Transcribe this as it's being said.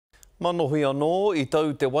Manohi anō I tau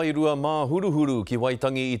te wairua mā huruhuru ki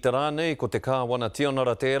Waitangi I te rānei ko te kāwana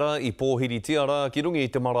tianara tērā I pōwhiri tiara ki rungi I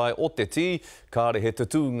te marae o te tī, kārehe te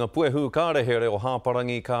tūnga puehu, kārehe reo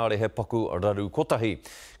hāparangi, kārehe paku raru kotahi.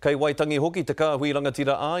 Kei Waitangi hoki te kāhui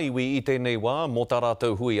rangatira āiwi I tēnei wā mō tā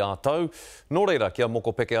rātou hui ātau. Nō reira kia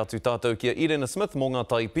moko peke atu tātou kia Irena Smith mō ngā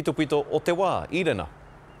tai pitopito o te wā. Irena.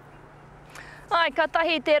 Ai, ka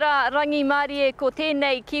tahi tērā rangi Māori ko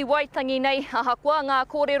tēnei ki Waitangi nei, ahakoa ngā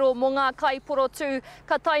kōrero mō ngā kaiporo tū,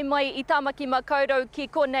 ka tai mai I tāmaki makaurau ki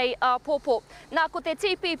konei a pōpō. Nā ko te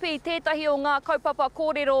TPP, tētahi o ngā kaupapa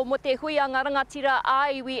kōrero mo te huianga rangatira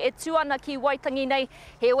āiwi e tuana ki Waitangi nei,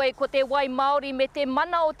 heoi ko te wai Māori me te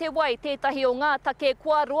mana o te wai, tētahi o ngā take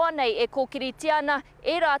kua roa nei e kōkiri tiana,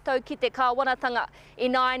 e rātou ki te kāwanatanga. I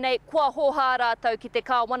nāi nei, kua hoha rātou ki te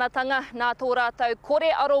kāwanatanga, nā tō rātou kore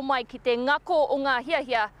aro mai ki te ngako o ngā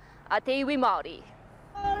hiahia a te iwi Māori.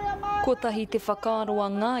 Ko tahi te whakaaroa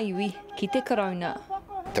ngā iwi ki te karauna.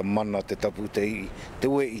 Te mana, te tapu, te i, te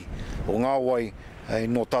wei, o ngā wai,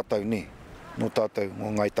 no tātou ne, no tātou, o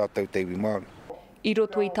ngai tātou te iwi Māori. I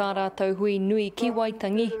roto I tā rātou hui nui ki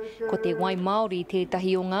Waitangi, ko te wai Māori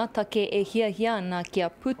tētahi o ngā take e hiahia nā kia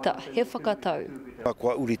puta he whakatau.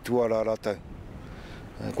 Kua uri tuara rātou,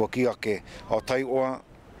 kua ki ake, a tai oa,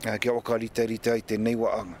 kia waka rita ai te nei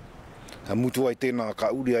waanga. Ka mutu ai tēnā,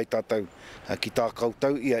 ka uri ai tātou, ki tā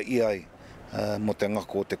kautau ia ai, mo te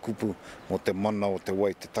ngako o te kupu, mo te mana o te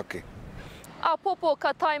wai te take. A pōpō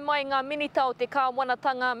ka tai mai ngā minita o te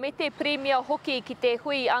kāwanatanga me te premia hoki ki te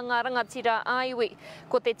hui a ngā rangatira āiwi.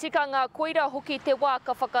 Ko te tikanga koira hoki te wā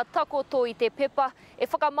ka whakatakoto I te pepa, e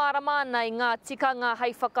whakamārama nei ngā tikanga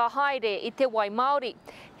hei whakahaere I te wai Māori.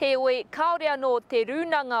 Heoi, kaore anō te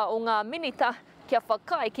rūnanga o ngā minita kia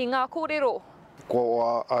whakai ki ngā kōrero. Kua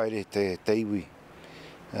oa aere te iwi,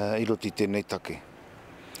 I roti tēnei take.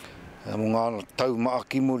 Mo ngā tau maa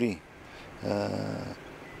kimuri,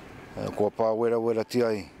 kua pā wera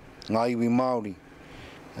tiai, ngā iwi Māori,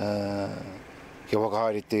 kia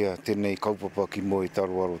wakahaere tēnei kaupapa ki mo I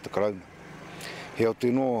taruaro te karauna. Heo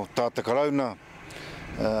tēnō tā te karauna,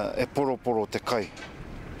 e poro te kai,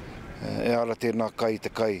 e ara tēnā kai te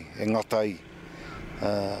kai, e ngatai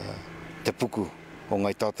te puku o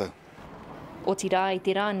ngai tātou. O tira I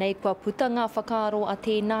te rānei kua puta ngā whakaaro a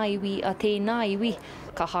tēnā iwi,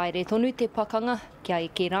 ka haere tonu te pakanga, kia e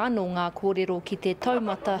ke rāno ngā kōrero ki te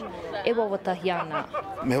taumata e wawatahi ana.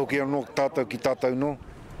 Me hoki anō tātou ki tātou no,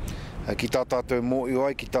 ki tā tātou mōi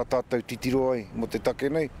ai, ki tā tātou titiro ai mo te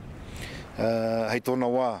take nei. Hei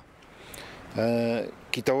tōna wā,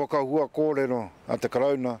 ki tā waka hua kōrero a te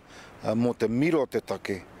karauna, mo te miro te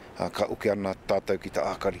take, ka uke ana tātou ki tā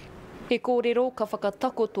ākari. He kōrero ka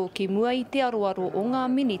whakatakoto ki mua I te aroaro o ngā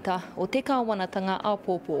minita o te kāwanatanga a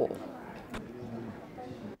pōpō.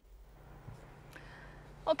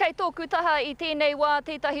 Ok, tōku taha I tēnei wā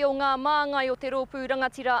tētahi o ngā māngai o te rōpū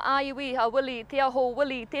rangatira āiwi, a Willie, te aho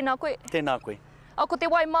Willie, tēnā koe? Tēnā koe. A ko te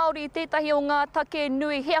wai Māori, tētahi o ngā take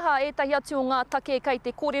nui, heha etahi atu o ngā take kei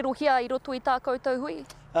te kōrero hia I roto I tā koutou hui?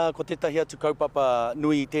 Ko tētahi atu kaupapa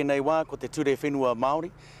nui I tēnei wā, ko te ture whenua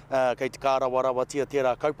Māori, kei te kārawarawa tia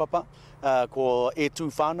tērā kaupapa, ko e tū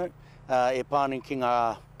whānau, e pāne ki ngā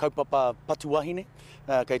kaupapa patuahine,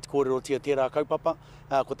 kei te kōrero tia tērā kaupapa,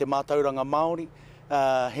 ko te mātauranga Māori,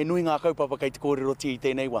 he nui ngā kaupapa kei te kōrero tia I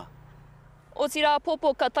tēnei wā. O tira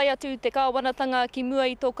pōpō ka tai atu te kāwanatanga ki mua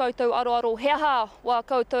I tō koutou aroaro, heha wā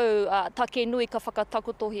koutou take nui ka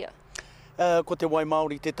whakatakotohia? Ko te wai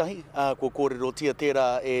Māori tētahi, ko kōrero tia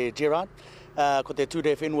tērā e Gerard, ko te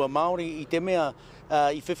ture whenua Māori I te mea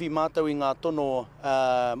I whiwhi mātau I ngā tono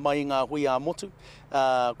mai ngā hui a motu,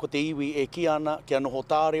 ko te iwi e ki ana, kia noho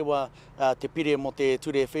tārewa te pire mo te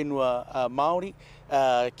ture whenua Māori,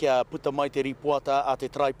 kia puta mai te ripuata a te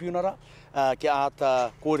tribunara, kia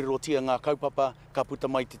āta kōrero tia ngā kaupapa ka puta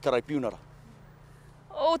mai te tribunara.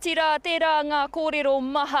 O tira, tērā ngā kōrero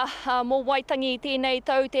maha mō Waitangi tēnei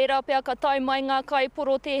tau, tērā pia ka tai mai ngā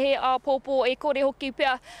kaiporo te he a pōpō e kore hoki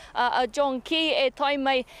pia John Key e tai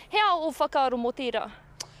mai. Hea o whakaaro mō tērā?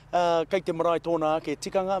 Kei te marae tōna ke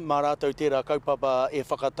tikanga, mā rātou tērā kaupapa e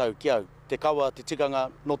whakatau ki au. Te kawa, te tikanga,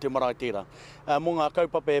 no te marae tērā. Mō ngā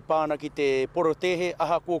kaupapa e pāna ki te porotehe,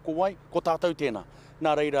 aha kōko wai, ko tātou tēnā.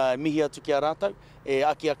 Nā reira mihi atu ki a rātou, e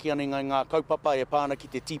aki ane ngā kaupapa e pāna ki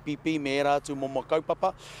te TPP me e rātu mō mō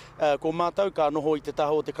kaupapa. Ko mātou ka noho I te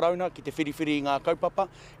taho o te karauna, ki te whiriwhiri ngā kaupapa,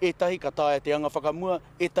 e tahi ka taia te anga whakamua,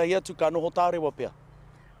 e tahi atu ka noho tārewa pia.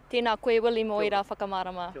 Tēnā koe Willie mo I rā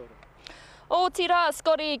whakamārama. O tira,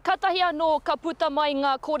 Scotty, katahi anō ka puta mai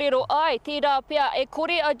ngā kōrero ai, tira pia e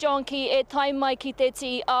kore a John ki e tai mai ki te ti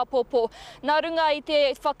a popo. Nā runga i te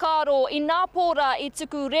whakaaro i nā pōra i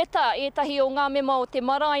tuku reta etahi o ngā mema o te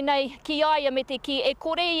marae nei ki aia me te ki e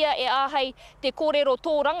kore ia e āhei te kōrero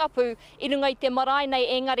tō rangapu i runga i te marae nei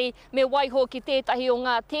engari me waiho ki tētahi o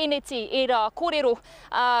ngā tēneti e rā kōrero.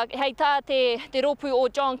 Hei tā te ropu o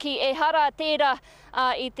John ki e hara tērā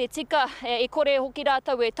i te tika e kore hoki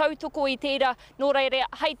rātau e tautoko i tērā, nō reire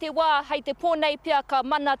hei te wā, hei te pōnei pia ka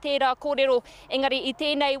mana tērā kōrero, engari i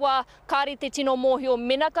tēnei wā, kāre te tino mōhio,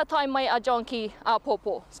 menaka tai mai a John ki a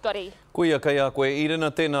Popo. Scotty. Koia kai a koe, i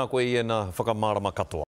rena tēnā koe i ena whakamārama katoa.